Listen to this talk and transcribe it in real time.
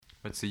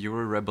But so you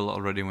were a rebel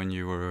already when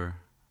you were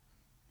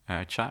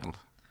a child?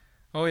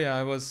 Oh yeah,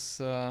 I was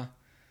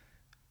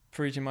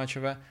pretty much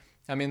of a.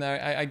 I mean,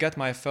 I got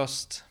my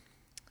first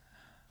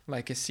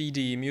like a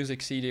CD,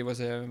 music CD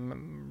was a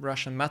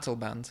Russian metal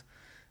band.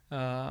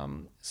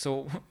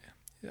 So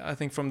I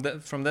think from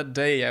that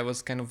day I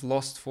was kind of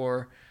lost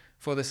for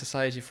the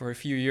society for a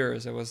few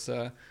years. There was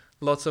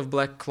lots of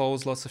black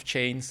clothes, lots of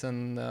chains,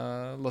 and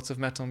lots of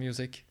metal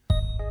music.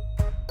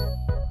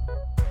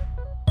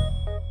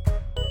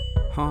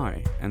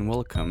 Hi, and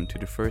welcome to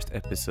the first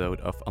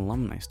episode of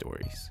Alumni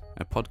Stories,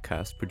 a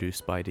podcast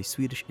produced by the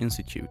Swedish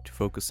Institute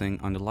focusing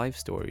on the life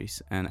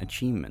stories and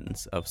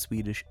achievements of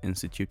Swedish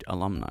Institute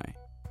alumni.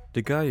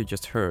 The guy you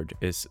just heard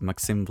is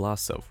Maxim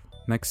Vlasov.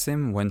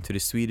 Maxim went to the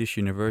Swedish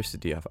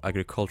University of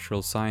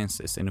Agricultural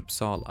Sciences in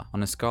Uppsala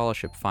on a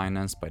scholarship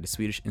financed by the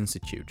Swedish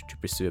Institute to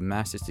pursue a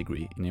master's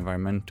degree in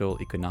environmental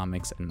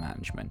economics and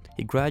management.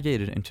 He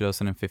graduated in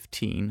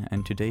 2015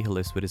 and today he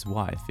lives with his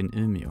wife in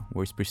Umeå,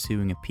 where he's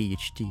pursuing a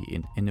PhD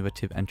in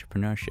innovative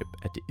entrepreneurship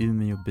at the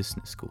Umeå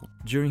Business School.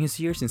 During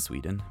his years in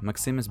Sweden,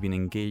 Maxim has been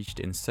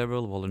engaged in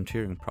several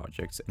volunteering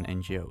projects and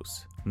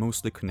NGOs,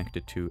 mostly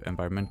connected to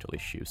environmental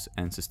issues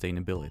and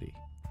sustainability.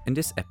 In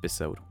this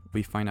episode,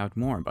 we find out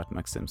more about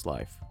Maxim's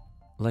life,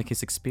 like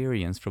his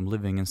experience from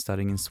living and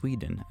studying in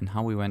Sweden and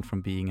how he went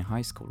from being a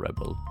high school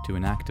rebel to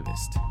an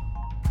activist.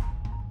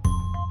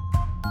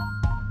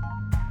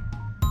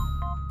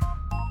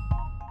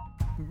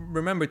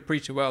 Remember it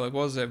pretty well. It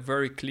was a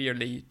very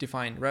clearly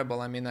defined rebel.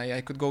 I mean,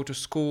 I could go to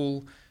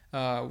school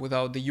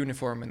without the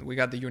uniform, and we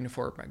got the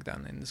uniform back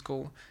then in the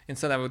school.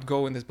 Instead, I would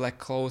go in this black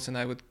clothes and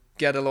I would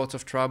get a lot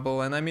of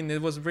trouble. And I mean,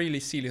 it was really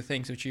silly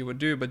things which you would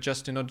do, but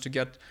just in order to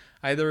get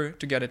either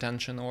to get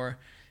attention or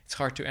it's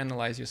hard to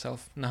analyze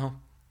yourself now.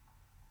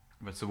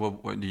 But so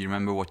what do you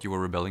remember what you were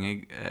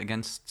rebelling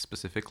against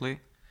specifically?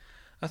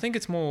 I think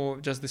it's more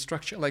just the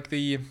structure, like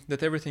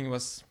that everything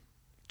was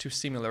too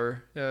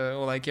similar,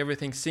 or like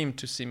everything seemed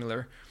too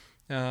similar.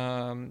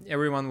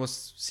 Everyone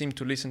seemed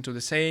to listen to the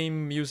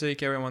same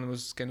music. Everyone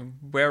was kind of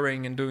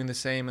wearing and doing the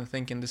same and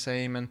thinking the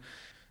same. And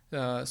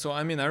so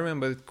I mean, I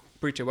remember it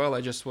pretty well. I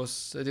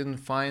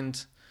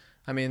didn't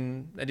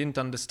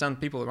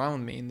understand people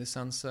around me in the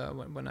sense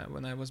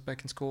when I was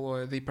back in school,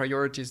 or the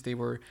priorities they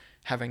were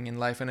having in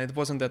life. And it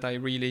wasn't that I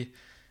really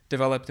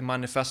developed a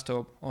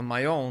manifesto on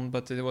my own,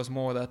 but it was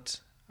more that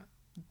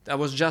I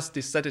was just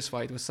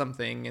dissatisfied with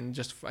something and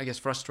just, I guess,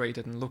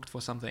 frustrated and looked for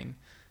something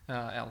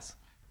else.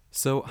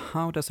 So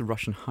how does a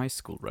Russian high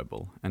school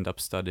rebel end up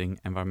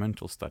studying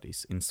environmental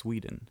studies in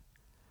Sweden?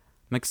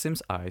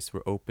 Maxim's eyes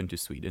were opened to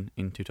Sweden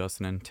in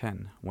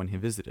 2010 when he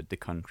visited the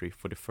country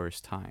for the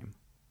first time.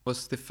 It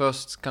was the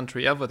first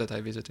country ever that I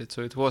visited,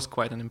 so it was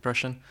quite an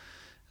impression.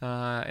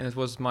 And it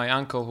was my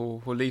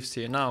uncle who lives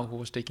here now who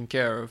was taking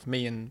care of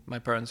me and my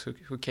parents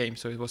who came,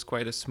 so it was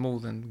quite a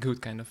smooth and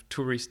good kind of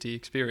touristy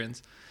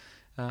experience.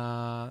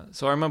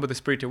 So I remember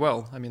this pretty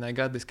well. I mean, I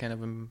got this kind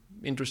of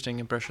interesting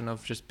impression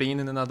of just being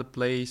in another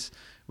place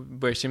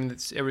where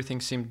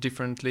everything seemed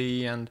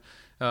differently, and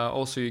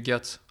also you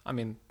get, I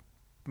mean,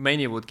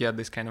 many would get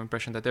this kind of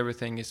impression that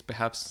everything is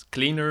perhaps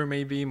cleaner,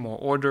 maybe more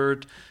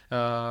ordered,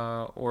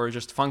 or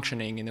just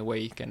functioning in a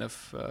way, kind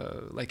of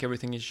like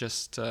everything is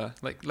just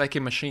like a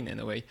machine in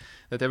a way,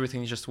 that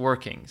everything is just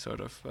working,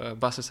 sort of.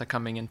 Buses are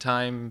coming in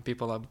time,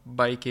 people are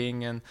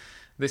biking, and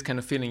this kind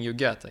of feeling you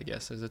get, I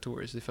guess, as a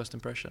tourist, the first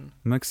impression.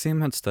 Maxim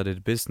had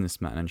studied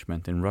business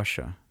management in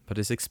Russia, but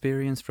his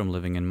experience from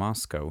living in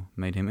Moscow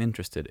made him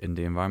interested in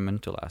the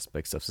environmental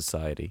aspects of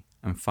society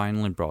and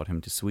finally brought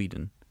him to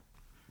Sweden.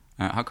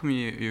 How come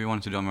you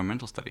wanted to do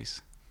environmental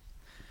studies?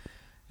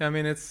 I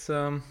mean, it's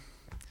I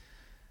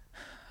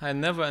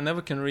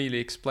never can really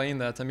explain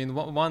that. I mean,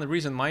 one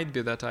reason might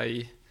be that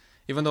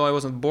even though I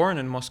wasn't born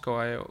in Moscow,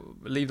 I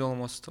lived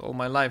almost all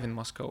my life in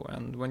Moscow.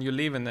 And when you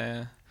live in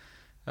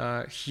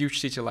a huge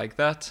city like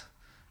that,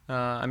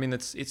 I mean,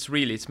 it's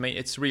really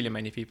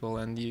many people,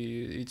 and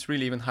it's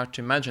really even hard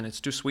to imagine it's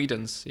two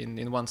Swedens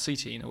in one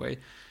city in a way,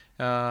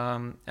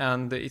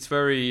 and it's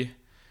very.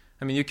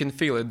 I mean, you can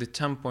feel it, the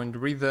tempo and the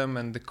rhythm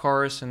and the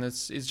chorus, and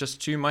it's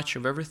just too much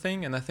of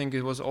everything. And I think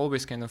it was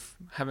always kind of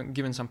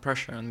given some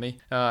pressure on me.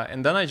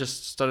 And then I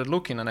just started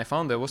looking, and I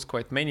found there was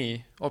quite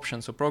many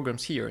options or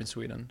programs here in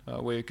Sweden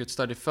where you could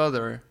study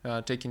further,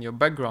 taking your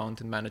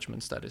background in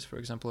management studies, for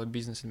example,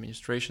 business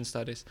administration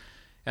studies,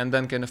 and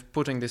then kind of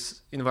putting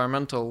this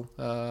environmental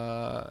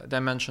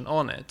dimension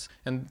on it.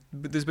 And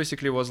this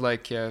basically was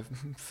like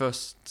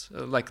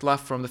like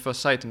love from the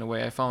first sight in a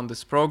way. I found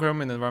this program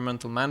in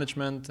environmental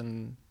management,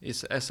 and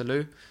it's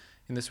SLU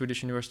in the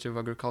Swedish University of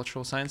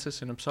Agricultural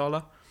Sciences in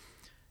Uppsala.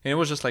 And it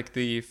was just like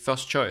the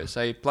first choice.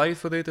 I applied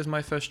for it as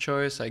my first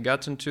choice. I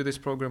got into this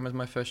program as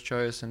my first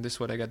choice, and this is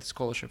what I got the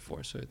scholarship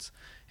for. So it's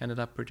ended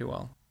up pretty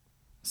well.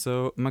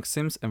 So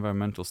Maxim's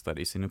environmental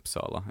studies in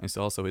Uppsala is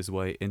also his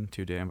way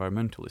into the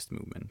environmentalist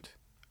movement.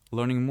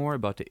 Learning more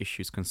about the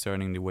issues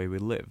concerning the way we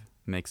live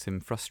makes him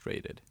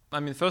frustrated. I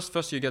mean,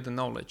 first you get the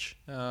knowledge,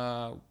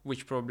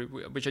 which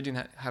I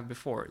didn't have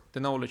before. The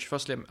knowledge,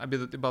 firstly, a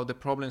bit about the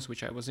problems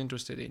which I was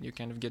interested in. You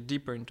kind of get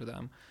deeper into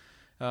them.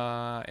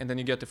 And then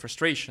you get the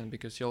frustration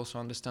because you also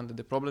understand that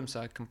the problems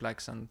are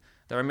complex and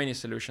there are many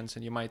solutions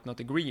and you might not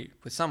agree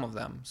with some of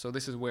them. So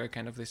this is where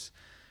kind of this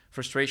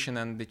frustration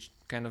and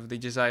the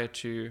desire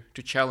to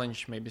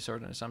challenge maybe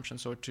certain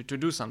assumptions or to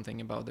do something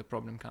about the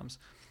problem comes.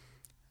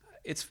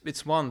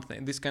 It's one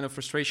thing, this kind of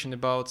frustration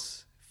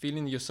about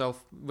feeling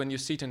yourself when you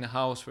sit in a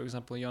house, for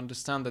example, you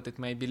understand that it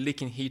may be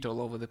leaking heat all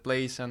over the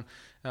place and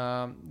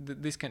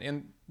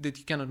that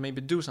you cannot maybe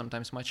do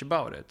sometimes much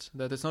about it.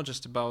 That it's not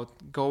just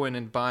about going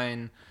and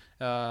buying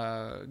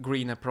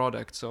greener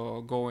products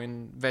or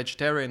going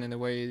vegetarian in a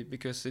way,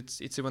 because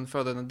it's even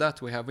further than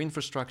that. We have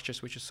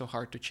infrastructures which is so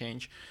hard to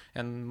change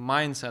and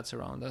mindsets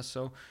around us.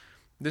 So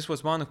this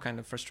was one kind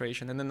of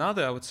frustration. And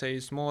another, I would say,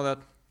 is more that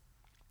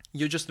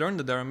you just learn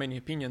that there are many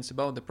opinions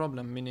about the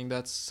problem, meaning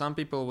that some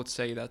people would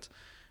say that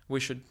we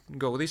should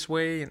go this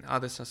way and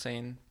others are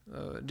saying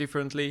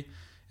differently.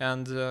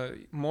 And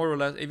more or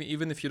less,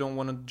 even if you don't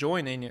want to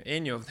join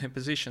any of the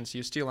positions,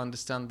 you still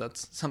understand that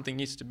something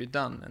needs to be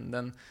done. And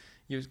then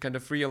you kind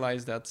of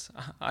realize that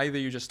either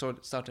you just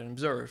start and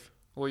observe,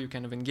 or you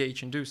kind of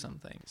engage and do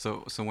something.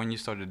 So when you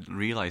started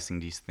realizing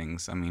these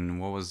things, I mean,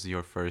 what was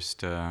your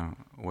first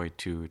way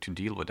to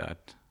deal with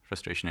that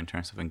frustration in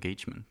terms of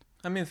engagement?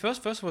 I mean,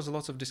 first was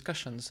lots of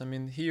discussions. I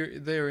mean,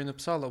 there in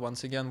Uppsala,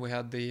 once again, we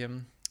had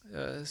the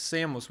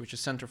CEMUS, which is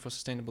Center for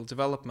Sustainable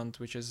Development,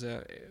 which is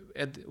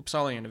at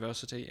Uppsala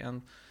University,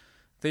 and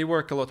they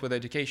work a lot with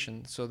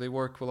education. So they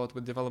work a lot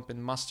with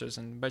developing masters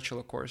and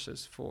bachelor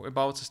courses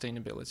about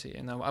sustainability.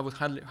 And I would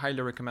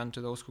highly recommend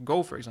to those who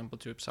go, for example,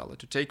 to Uppsala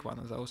to take one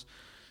of those.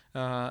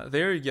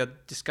 There you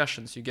get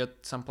discussions, you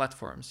get some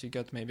platforms, you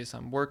get maybe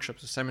some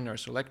workshops or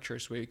seminars or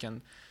lectures where you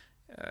can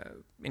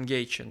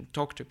engage and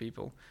talk to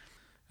people.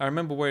 I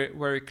remember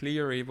very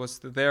clearly it was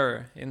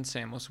there in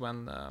CEMUS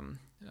when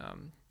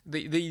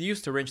they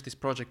used to arrange these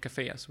project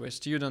cafes where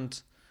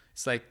students,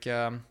 it's like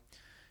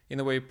in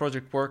a way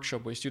project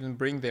workshop where students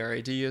bring their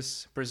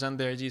ideas, present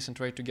their ideas and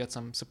try to get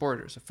some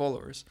supporters or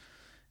followers.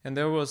 And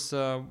there was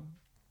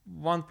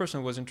one person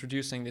who was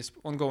introducing this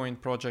ongoing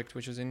project,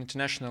 which is an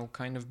international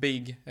kind of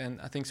big,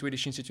 and I think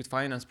Swedish Institute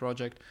Finance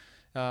project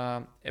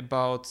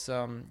about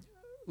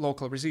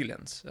local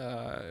resilience.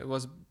 It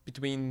was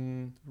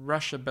between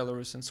Russia,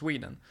 Belarus, and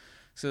Sweden.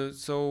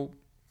 So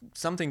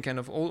something kind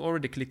of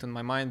already clicked on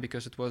my mind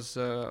because it was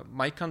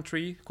my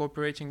country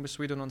cooperating with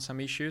Sweden on some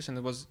issues, and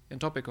it was a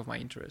topic of my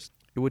interest.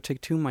 It would take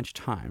too much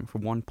time for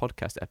one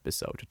podcast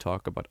episode to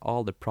talk about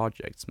all the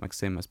projects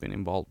Maxim has been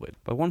involved with.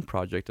 But one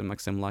project that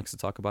Maxim likes to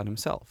talk about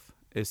himself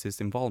is his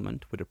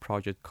involvement with a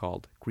project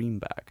called Green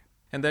Bag.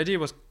 And the idea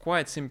was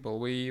quite simple.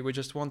 We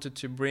just wanted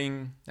to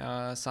bring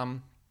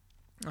some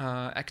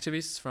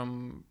activists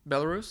from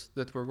Belarus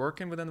that were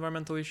working with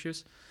environmental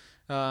issues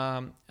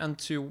and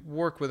to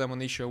work with them on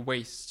the issue of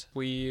waste.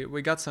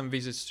 We got some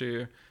visits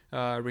to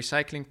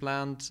recycling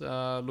plant,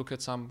 look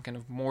at some kind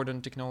of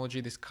modern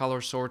technology, this color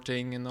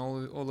sorting and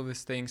all of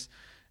these things,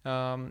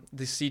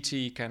 the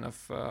city kind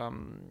of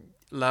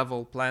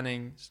level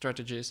planning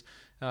strategies.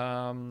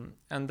 And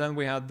then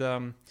we had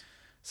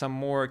some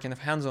more kind of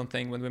hands-on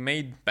thing when we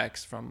made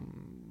bags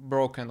from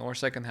broken or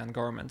second-hand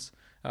garments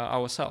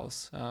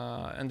ourselves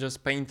and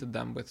just painted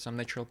them with some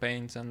natural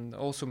paints, and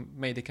also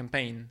made a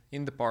campaign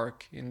in the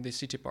park, in the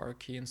city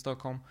park here in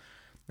Stockholm,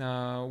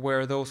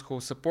 where those who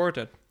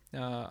supported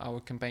our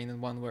campaign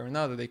in one way or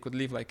another, they could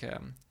leave like a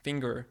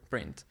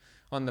fingerprint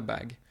on the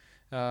bag.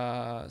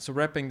 So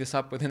wrapping this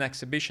up with an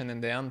exhibition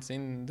in the end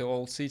in the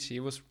old city,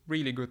 it was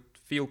really good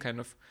feel kind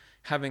of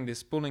having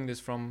this, pulling this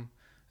from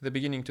the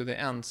beginning to the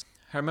end.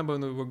 I remember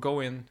when we were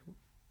going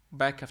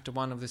back after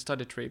one of the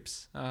study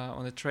trips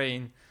on the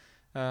train,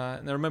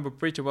 and I remember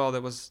pretty well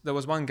there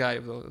was one guy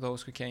of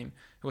those who came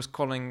who was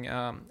calling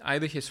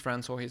either his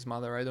friends or his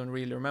mother, I don't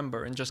really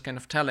remember, and just kind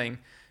of telling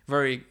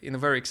in a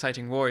very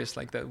exciting voice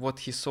like that what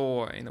he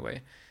saw in a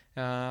way.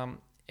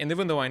 And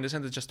even though I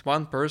understand it's just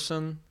one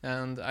person,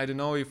 and I don't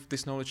know if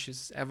this knowledge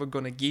is ever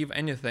going to give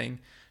anything,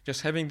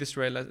 just having this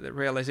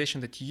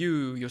realization that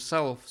you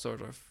yourself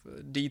sort of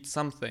did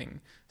something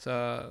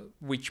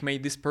which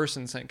made this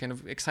person kind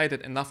of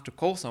excited enough to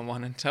call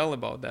someone and tell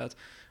about that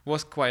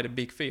was quite a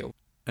big feel.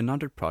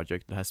 Another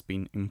project that has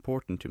been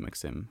important to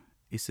Maxim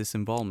is his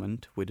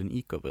involvement with an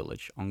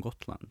eco-village on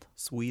Gotland,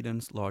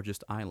 Sweden's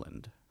largest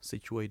island,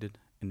 situated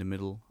in the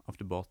middle of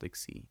the Baltic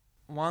Sea.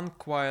 One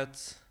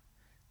quite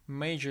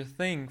major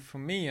thing for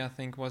me, I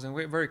think, was a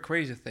very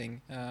crazy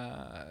thing,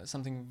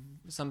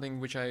 something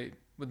which I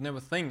would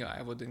never think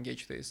I would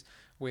engage with.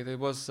 It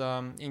was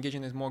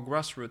engaging in more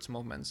grassroots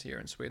movements here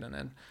in Sweden,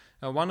 and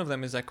one of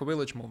them is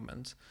eco-village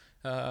movement.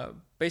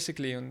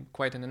 Basically,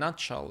 quite in a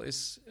nutshell,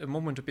 is a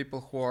movement of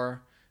people who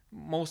are,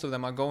 most of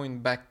them are going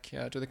back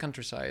to the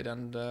countryside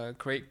and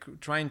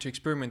trying to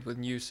experiment with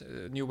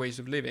new ways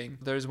of living.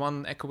 There is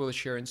one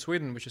eco-village here in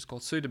Sweden which is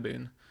called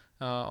Söderbyn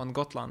on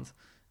Gotland.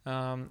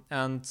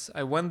 And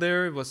I went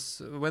there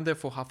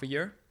for half a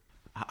year.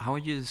 How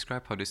would you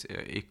describe how this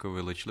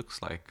eco-village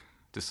looks like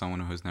to someone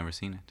who has never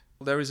seen it?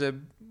 There is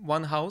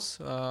one house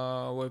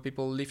where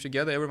people live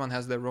together. Everyone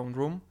has their own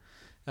room.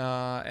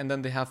 And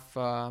then they have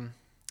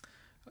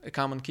a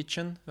common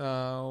kitchen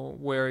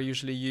where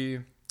usually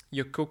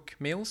you cook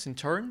meals in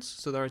turns.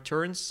 So there are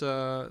turns,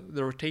 the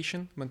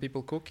rotation when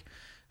people cook,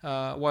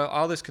 while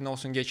others can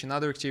also engage in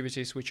other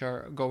activities which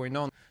are going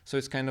on. So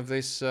it's kind of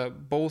this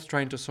both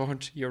trying to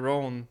sort your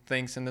own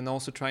things and then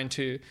also trying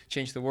to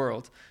change the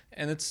world.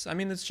 And it's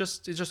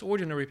just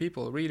ordinary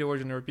people, really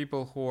ordinary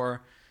people who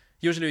are,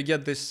 usually you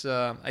get this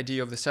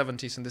idea of the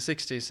 70s and the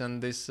 60s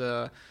and this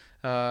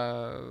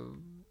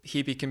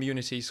hippie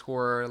communities who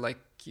are like,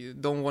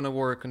 don't want to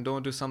work and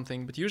don't do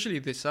something. But usually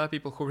these are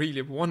people who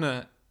really want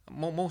to,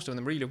 most of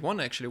them really want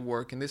to actually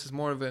work. And this is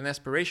more of an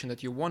aspiration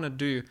that you want to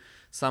do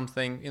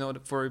something,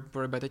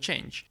 for a better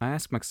change. I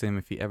asked Maxim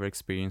if he ever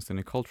experienced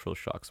any cultural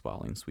shocks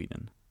while in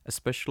Sweden,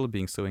 especially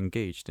being so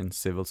engaged in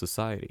civil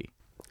society.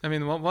 I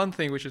mean, one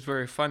thing which is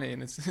very funny,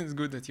 and it's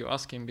good that you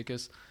ask him,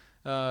 because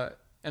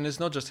and it's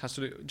not has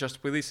to do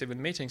just with these event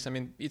meetings. I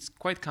mean, it's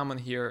quite common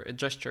here, a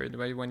gesture, the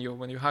way when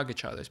you hug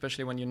each other,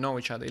 especially when you know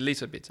each other a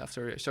little bit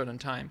after a certain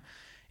time.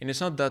 And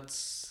it's not that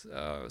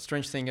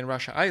strange thing in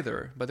Russia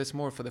either, but it's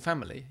more for the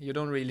family. You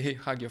don't really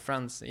hug your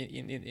friends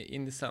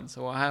in the sense.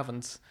 So I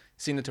haven't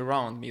seen it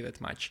around me that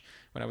much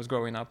when I was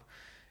growing up.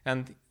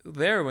 And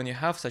there, when you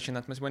have such an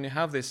atmosphere, when you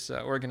have these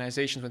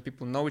organizations, when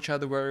people know each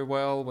other very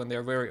well, when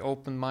they're very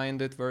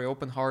open-minded, very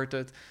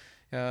open-hearted,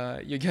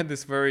 you get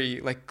this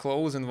very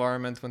close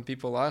environment when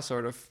people are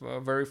sort of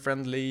very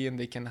friendly and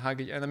they can hug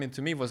each other. And I mean,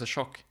 to me, it was a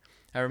shock.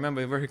 I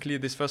remember very clearly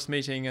this first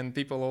meeting and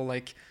people all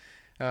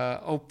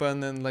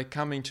open and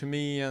coming to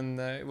me, and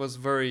it was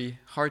very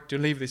hard to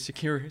leave the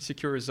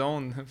secure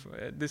zone.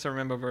 This I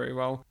remember very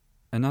well.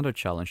 Another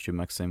challenge to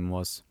Maxim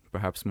was,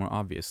 perhaps more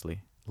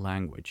obviously,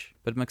 language.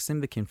 But Maxim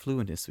became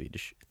fluent in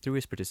Swedish through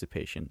his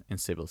participation in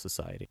civil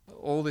society.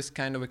 All this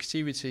kind of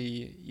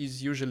activity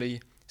is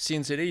usually,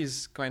 since it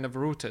is kind of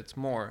rooted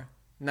more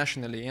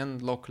nationally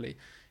and locally,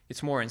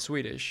 it's more in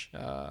Swedish.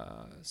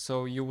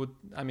 So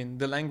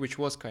the language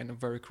was kind of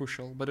very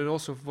crucial, but it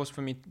also was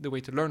for me the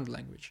way to learn the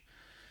language.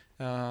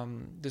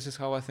 This is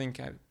how I think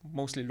I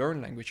mostly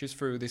learn languages,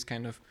 through these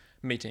kind of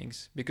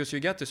meetings, because you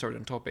get a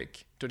certain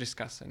topic to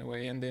discuss in a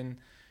way, and then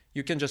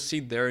you can just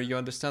sit there, you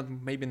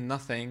understand maybe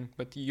nothing,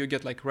 but you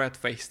get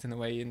red-faced in a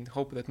way and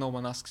hope that no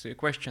one asks you a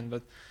question.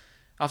 But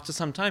after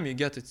some time you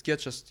get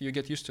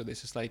used to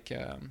this. It's like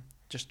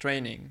just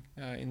training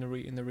in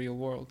the real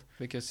world,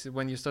 because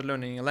when you start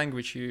learning a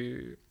language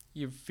you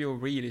feel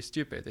really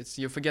stupid.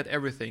 You forget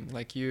everything.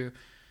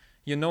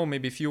 You know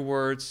maybe a few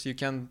words, you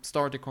can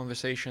start a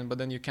conversation, but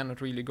then you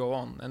cannot really go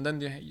on. And then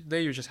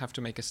you just have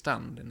to make a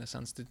stand, in a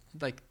sense,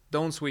 that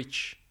don't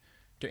switch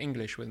to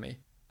English with me.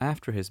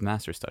 After his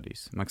master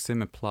studies,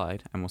 Maxim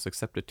applied and was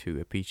accepted to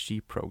a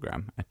PhD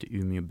program at the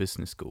Umeå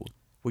Business School,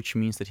 which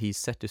means that he's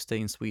set to stay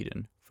in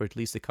Sweden for at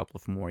least a couple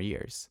of more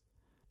years.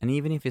 And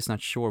even if he's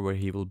not sure where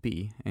he will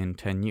be in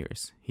 10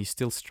 years, he's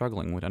still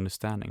struggling with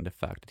understanding the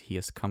fact that he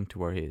has come to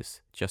where he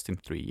is just in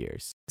 3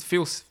 years.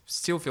 It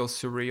still feels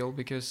surreal,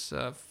 because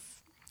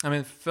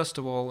first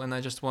of all, and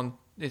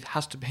it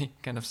has to be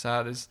kind of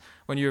sad, is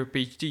when you're a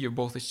PhD, you're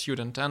both a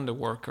student and a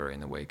worker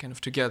in a way, kind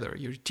of together.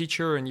 You're a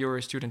teacher and you're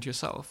a student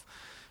yourself.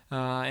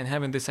 And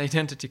having this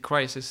identity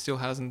crisis still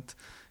hasn't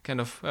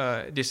kind of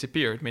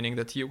disappeared, meaning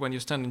that when you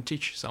stand and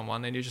teach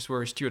someone and you just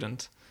were a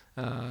student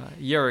a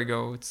year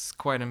ago, it's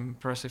quite an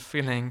impressive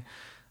feeling.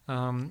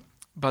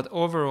 But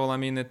overall,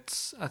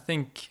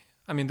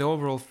 the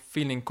overall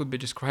feeling could be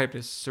described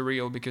as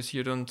surreal, because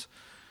you don't,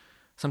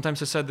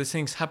 sometimes I said the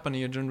things happen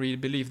and you don't really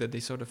believe that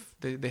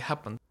they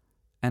happen.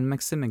 And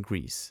Maxim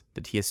agrees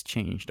that he has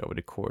changed over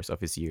the course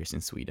of his years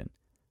in Sweden.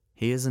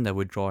 He isn't a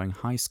withdrawing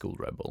high school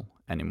rebel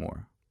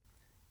anymore.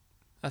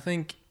 I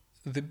think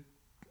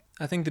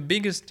the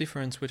biggest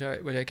difference which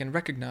I can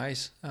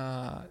recognize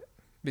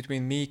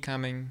between me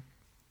coming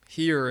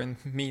here and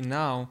me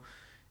now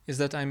is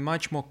that I'm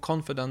much more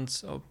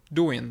confident of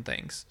doing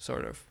things,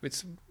 sort of.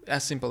 It's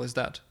as simple as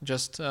that.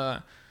 Just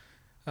that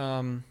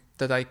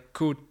I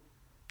could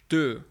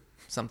do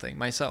something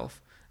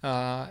myself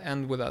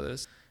and with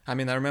others. I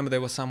remember there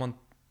was someone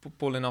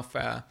pulling off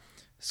a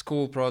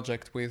school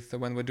project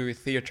when we do a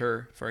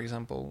theater, for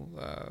example,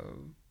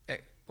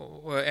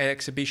 or an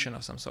exhibition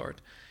of some sort.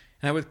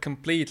 And I would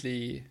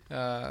completely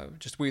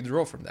just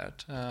withdraw from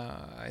that.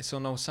 I saw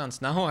no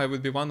sense. Now I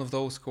would be one of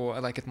those who,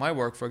 at my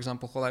work, for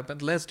example,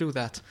 but let's do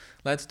that.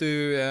 Let's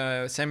do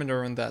a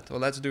seminar on that, or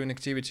let's do an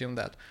activity on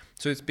that.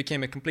 So it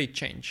became a complete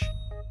change.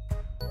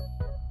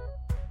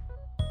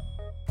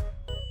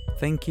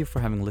 Thank you for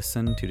having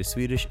listened to the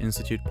Swedish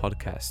Institute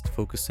podcast,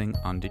 focusing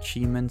on the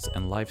achievements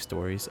and life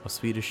stories of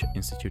Swedish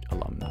Institute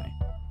alumni.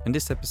 In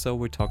this episode,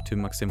 we talked to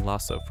Maxim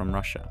Vlasov from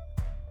Russia,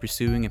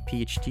 pursuing a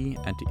PhD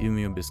at the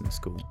Umeå Business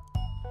School.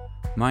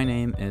 My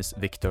name is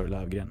Viktor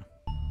Lövgren.